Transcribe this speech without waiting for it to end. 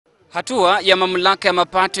Hatua ya mamlaka ya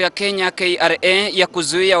mapato ya Kenya KRA ya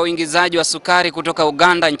kuzuia uingizaji wa sukari kutoka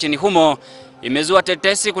Uganda nchini humo imezua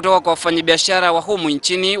tetesi kutoka kwa wafanyabiashara wa humu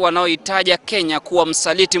nchini wanaoitaja Kenya kuwa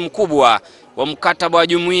msaliti mkubwa wa mkataba wa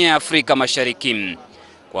Jumuiya ya Afrika Mashariki.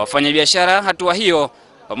 Kwa wafanyabiashara, hatua hiyo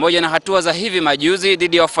pamoja na hatua za hivi majuzi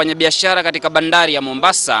dhidi ya wafanyabiashara katika bandari ya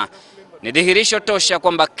Mombasa ni dhihirisho tosha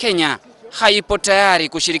kwamba Kenya haipo tayari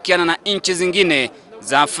kushirikiana na nchi zingine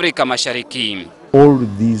za Afrika Mashariki. All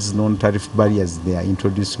these non-tariff barriers they are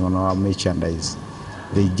introducing on our merchandise,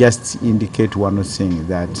 they just indicate one thing,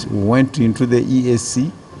 that we went into the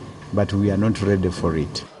EAC but we are not ready for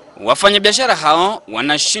it. Wafanyabiashara hao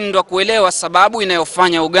wanashindwa kuelewa sababu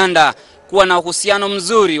inayofanya Uganda kuwa na uhusiano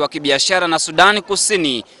mzuri wa kibiashara na Sudan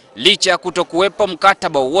Kusini licha ya kutokuwepo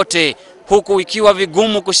mkataba wowote, huku ikiwa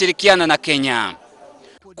vigumu kushirikiana na Kenya.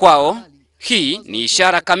 Kwao hii ni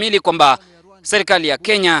ishara kamili kwamba serikali ya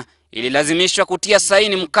Kenya ililazimishwa kutia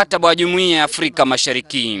saini mkataba wa Jumuiya ya Afrika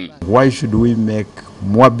Mashariki. Why should we make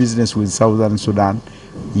more business with Southern Sudan,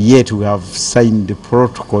 yet we have signed the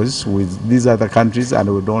protocols with these other countries and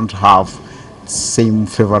we don't have same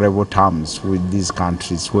favorable terms with these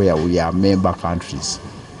countries where we are member countries?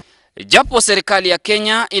 Japo serikali ya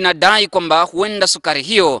Kenya inadai kwamba huenda sukari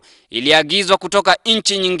hiyo iliagizwa kutoka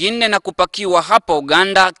nchi nyingine na kupakiwa hapa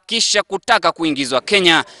Uganda kisha kutaka kuingizwa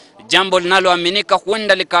Kenya, jambo linaloaminika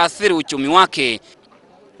huenda likaathiri uchumi wake.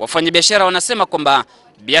 Wafanyabiashara wanasema kwamba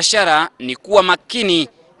biashara ni kuwa makini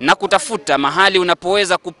na kutafuta mahali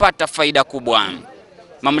unapoweza kupata faida kubwa.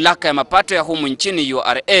 Mamlaka ya mapato ya humu nchini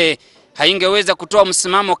URA haingeweza kutoa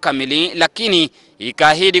msimamo kamili, lakini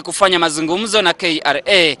ikaahidi kufanya mazungumzo na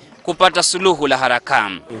KRA kupata suluhu la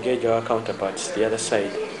haraka. Engage our counterparts the other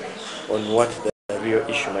side on what the real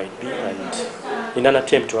issue might be, and in an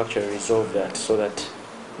attempt to actually resolve that so that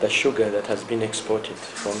the sugar that has been exported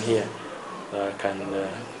from here can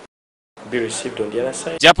be received on the other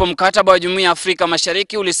side. Japo mkataba wa Jumuiya ya Afrika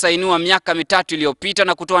Mashariki ulisainiwa miaka mitatu iliyopita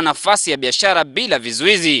na kutoa nafasi ya biashara bila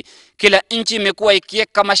vizuizi, kila nchi imekuwa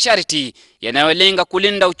ikiweka masharti yanayolenga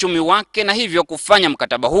kulinda uchumi wake na hivyo kufanya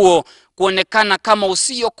mkataba huo kuonekana kama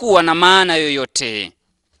usiokuwa na maana yoyote.